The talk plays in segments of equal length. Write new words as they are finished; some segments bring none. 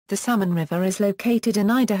The Salmon River is located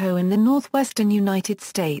in Idaho in the northwestern United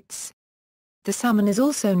States. The Salmon is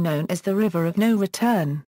also known as the River of No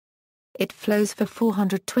Return. It flows for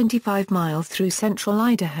 425 miles through central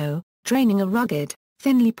Idaho, draining a rugged,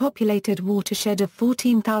 thinly populated watershed of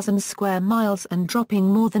 14,000 square miles and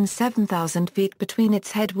dropping more than 7,000 feet between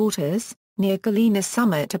its headwaters, near Galena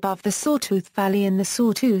Summit above the Sawtooth Valley in the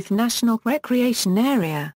Sawtooth National Recreation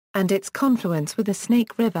Area, and its confluence with the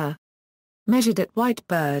Snake River. Measured at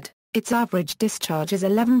Whitebird, its average discharge is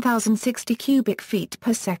 11,060 cubic feet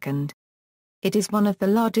per second. It is one of the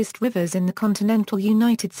largest rivers in the continental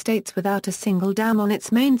United States without a single dam on its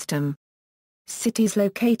mainstem. Cities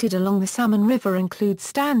located along the Salmon River include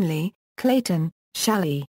Stanley, Clayton,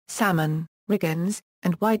 Challis, Salmon, Riggins,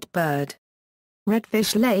 and Whitebird.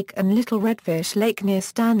 Redfish Lake and Little Redfish Lake near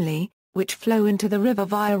Stanley, which flow into the river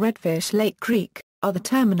via Redfish Lake Creek, are the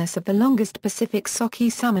terminus of the longest Pacific sockeye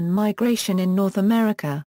salmon migration in North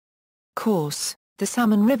America. Course: the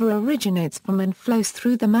Salmon River originates from and flows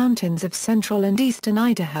through the mountains of central and eastern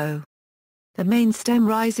Idaho. The main stem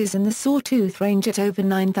rises in the Sawtooth Range at over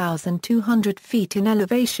 9,200 feet in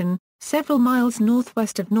elevation, several miles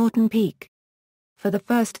northwest of Norton Peak. For the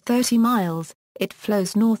first 30 miles, it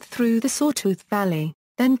flows north through the Sawtooth Valley,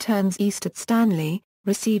 then turns east at Stanley,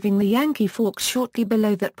 receiving the Yankee Fork shortly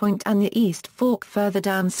below that point and the East Fork further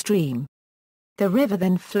downstream. The river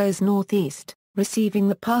then flows northeast, receiving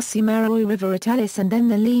the Parsi-Meroy River at Challis and then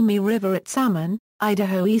the Lemhi River at Salmon,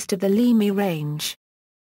 Idaho east of the Lemhi Range.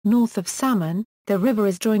 North of Salmon, the river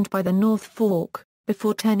is joined by the North Fork,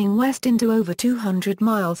 before turning west into over 200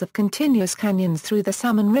 miles of continuous canyons through the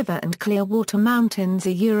Salmon River and Clearwater Mountains,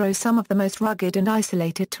 some of the most rugged and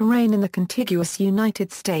isolated terrain in the contiguous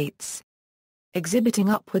United States. Exhibiting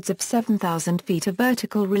upwards of 7,000 feet of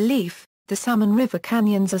vertical relief, the Salmon River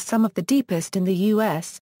canyons are some of the deepest in the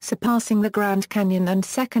U.S., surpassing the Grand Canyon and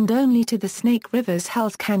second only to the Snake River's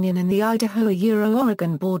Hells Canyon in the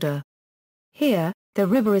Idaho-Oregon border. Here, the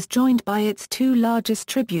river is joined by its two largest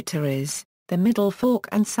tributaries, the Middle Fork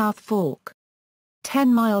and South Fork.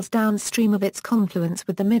 10 miles downstream of its confluence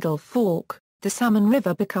with the Middle Fork, the Salmon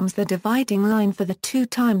River becomes the dividing line for the two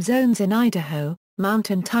time zones in Idaho,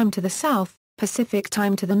 Mountain Time to the south, Pacific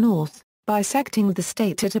Time to the north, bisecting the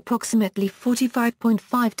state at approximately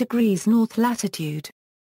 45.5 degrees north latitude.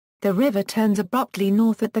 The river turns abruptly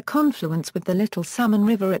north at the confluence with the Little Salmon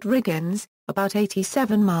River at Riggins, about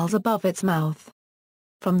 87 miles above its mouth.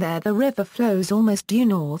 From there the river flows almost due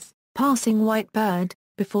north, passing Whitebird,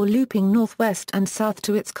 before looping northwest and south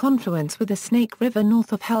to its confluence with the Snake River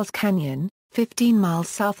north of Hells Canyon, 15 miles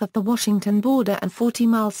south of the Washington border and 40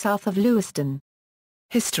 miles south of Lewiston.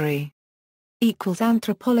 History.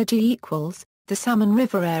 Anthropology. The Salmon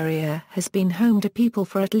River area has been home to people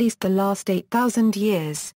for at least the last 8,000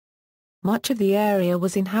 years. Much of the area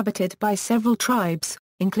was inhabited by several tribes,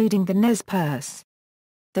 including the Nez Perce.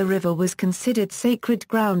 The river was considered sacred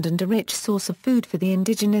ground and a rich source of food for the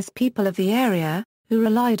indigenous people of the area, who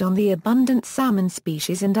relied on the abundant salmon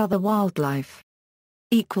species and other wildlife.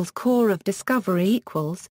 Core of discovery.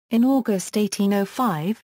 In August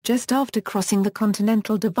 1805, just after crossing the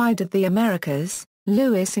continental divide of the Americas,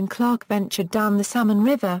 Lewis and Clark ventured down the Salmon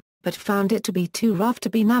River, but found it to be too rough to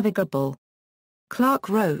be navigable. Clark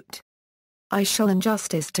wrote, "I shall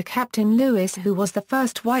injustice to Captain Lewis, who was the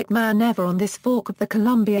first white man ever on this fork of the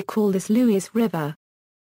Columbia, call this Lewis River.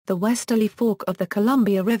 The westerly fork of the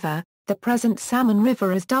Columbia River, the present Salmon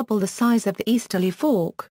River, is double the size of the easterly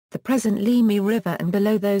fork, the present Lemhi River, and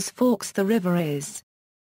below those forks the river is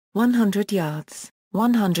 100 yards,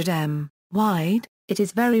 100 m, wide. It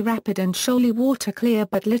is very rapid and shoally water clear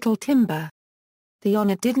but little timber." The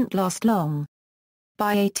honor didn't last long.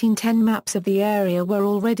 By 1810 maps of the area were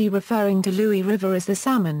already referring to Lemhi River as the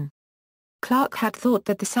Salmon. Clark had thought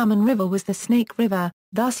that the Salmon River was the Snake River,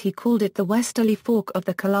 thus he called it the westerly fork of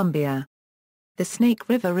the Columbia. The Snake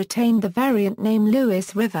River retained the variant name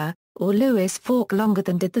Lewis River, or Lewis Fork, longer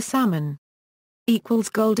than did the Salmon.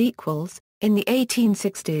 Gold. In the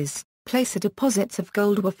 1860s, placer deposits of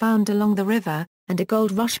gold were found along the river, and a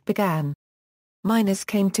gold rush began. Miners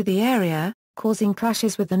came to the area, causing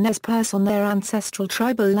clashes with the Nez Perce on their ancestral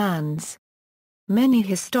tribal lands. Many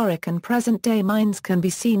historic and present-day mines can be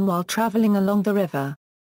seen while traveling along the river.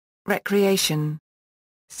 Recreation.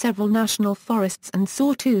 Several national forests and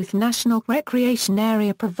Sawtooth National Recreation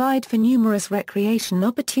Area provide for numerous recreation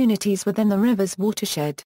opportunities within the river's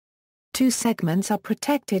watershed. Two segments are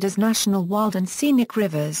protected as national wild and scenic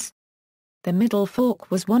rivers. The Middle Fork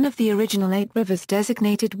was one of the original 8 rivers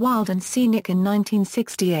designated wild and scenic in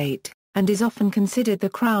 1968, and is often considered the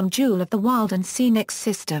crown jewel of the wild and scenic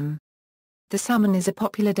system. The Salmon is a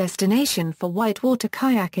popular destination for whitewater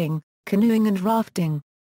kayaking, canoeing and rafting.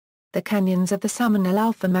 The canyons of the Salmon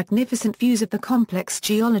allow for magnificent views of the complex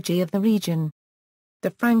geology of the region.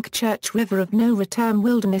 The Frank Church River of No Return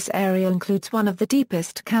Wilderness Area includes one of the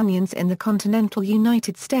deepest canyons in the continental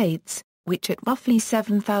United States, which at roughly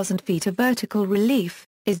 7,000 feet of vertical relief,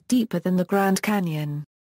 is deeper than the Grand Canyon.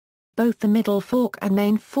 Both the Middle Fork and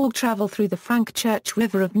Main Fork travel through the Frank Church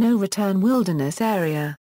River of No Return Wilderness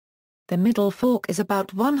Area. The Middle Fork is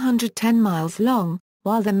about 110 miles long,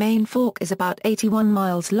 while the Main Fork is about 81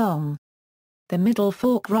 miles long. The Middle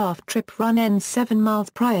Fork raft trip run ends 7 miles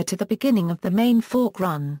prior to the beginning of the Main Fork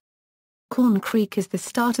run. Corn Creek is the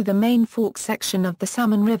start of the Main Fork section of the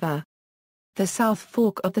Salmon River. The South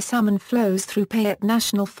Fork of the Salmon flows through Payette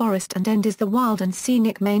National Forest and enters the wild and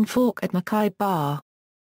scenic Main Fork at Mackay Bar.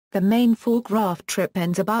 The Main Fork raft trip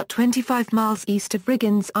ends about 25 miles east of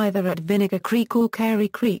Riggins, either at Vinegar Creek or Carey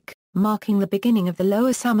Creek, marking the beginning of the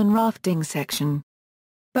lower salmon rafting section.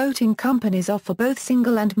 Boating companies offer both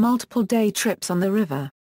single and multiple day trips on the river.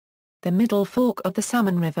 The Middle Fork of the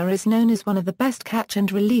Salmon River is known as one of the best catch and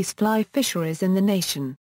release fly fisheries in the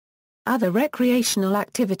nation. Other recreational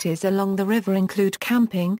activities along the river include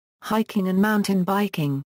camping, hiking and mountain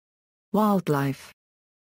biking. Wildlife.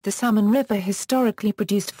 The Salmon River historically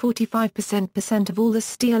produced 45% of all the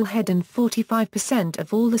steelhead and 45%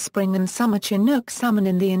 of all the spring and summer Chinook salmon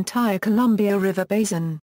in the entire Columbia River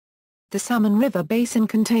Basin. The Salmon River Basin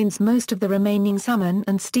contains most of the remaining salmon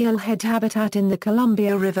and steelhead habitat in the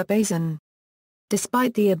Columbia River Basin.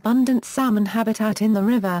 Despite the abundant salmon habitat in the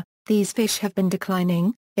river, these fish have been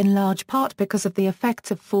declining, in large part because of the effects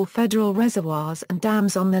of 4 federal reservoirs and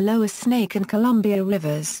dams on the lower Snake and Columbia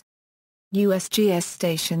rivers. USGS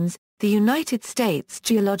stations. The United States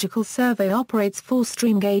Geological Survey operates 4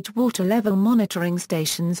 stream gauge water level monitoring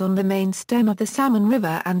stations on the main stem of the Salmon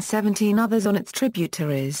River and 17 others on its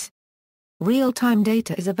tributaries. Real-time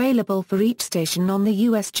data is available for each station on the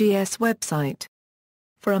USGS website.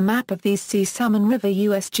 For a map of these, see Salmon River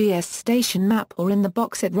USGS station map or in the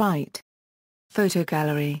box at right. Photo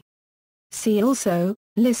gallery. See also,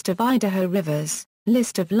 List of Idaho rivers,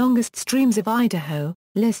 List of longest streams of Idaho,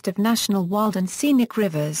 List of national wild and scenic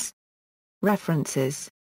rivers. References.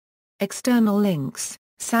 External links,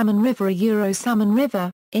 Salmon River Salmon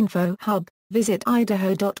River, Info Hub, visit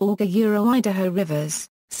idaho.org Idaho rivers,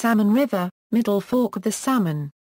 Salmon River, Middle Fork of the Salmon.